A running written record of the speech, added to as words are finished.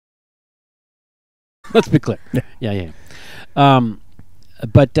Let's be clear. Yeah.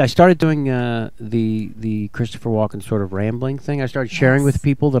 But I started doing the Christopher Walken sort of rambling thing. I started sharing with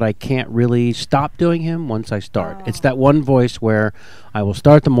people that I can't really stop doing him once I start. It's that one voice where I will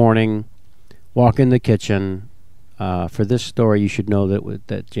start the morning, walk in the kitchen. For this story, you should know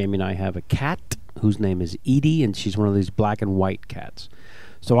that Jamie and I have a cat whose name is Edie, and she's one of these black and white cats.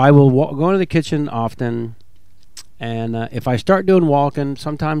 So I will go into the kitchen often, and if I start doing Walken,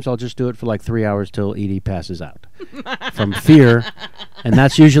 sometimes I'll just do it for like 3 hours till Edie passes out from fear, and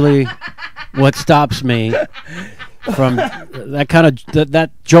that's usually what stops me from that kind of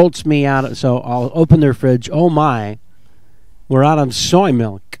that jolts me out. So I'll open their fridge. Oh my, we're out of soy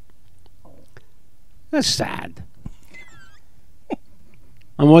milk. That's sad.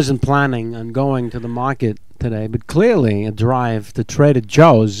 I wasn't planning on going to the market today, but clearly a drive to Trader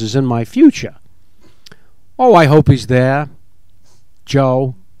Joe's is in my future. Oh, I hope he's there,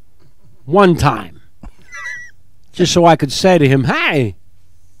 Joe, one time. Just so I could say to him, hey,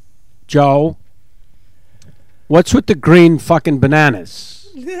 Joe, what's with the green fucking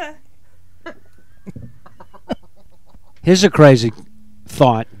bananas? Here's a crazy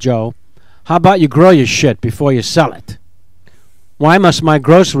thought, Joe. How about you grow your shit before you sell it? Why must my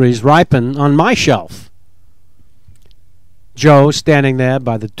groceries ripen on my shelf? Joe, standing there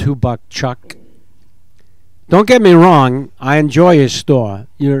by the $2 chuck. Don't get me wrong, I enjoy your store.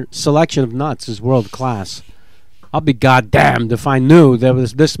 Your selection of nuts is world class. I'll be goddamned if I knew there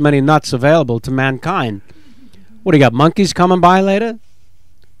was this many nuts available to mankind. What, do you got monkeys coming by later?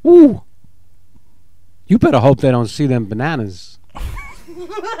 Woo! You better hope they don't see them bananas.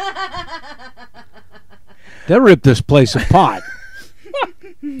 They'll rip this place apart.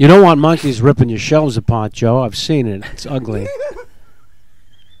 You don't want monkeys ripping your shelves apart, Joe. I've seen it. It's ugly.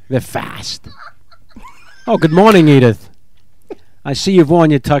 They're fast. Oh, good morning, Edith. I see you've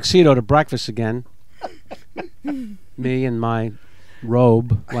worn your tuxedo to breakfast again. Me in my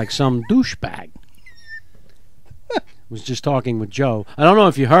robe like some douchebag. Was just talking with Joe. I don't know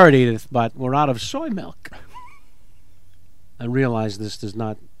if you heard, Edith, but we're out of soy milk. I realize this does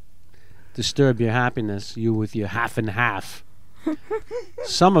not disturb your happiness, you with your half and half.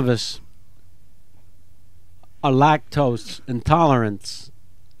 Some of us are lactose intolerant,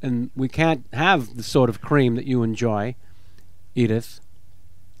 and we can't have the sort of cream that you enjoy, Edith.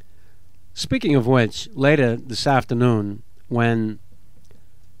 Speaking of which, later this afternoon, when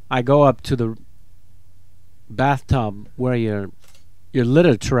I go up to the bathtub where your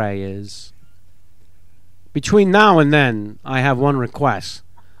litter tray is, between now and then, I have one request.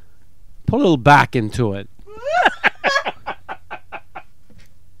 Put a little back into it.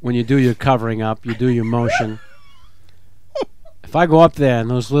 When you do your covering up, you do your motion. If I go up there and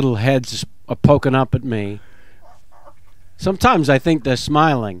those little heads are poking up at me, sometimes I think they're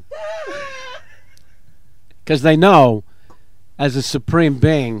smiling. Because they know, as a supreme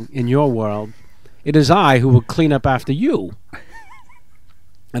being in your world, it is I who will clean up after you.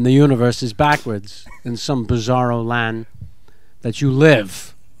 And the universe is backwards in some bizarro land that you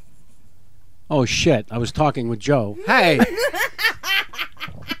live. Oh shit, I was talking with Joe. Hey!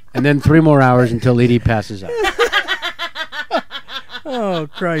 And then 3 more hours until Edie passes out. Oh,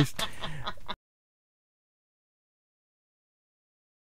 Christ.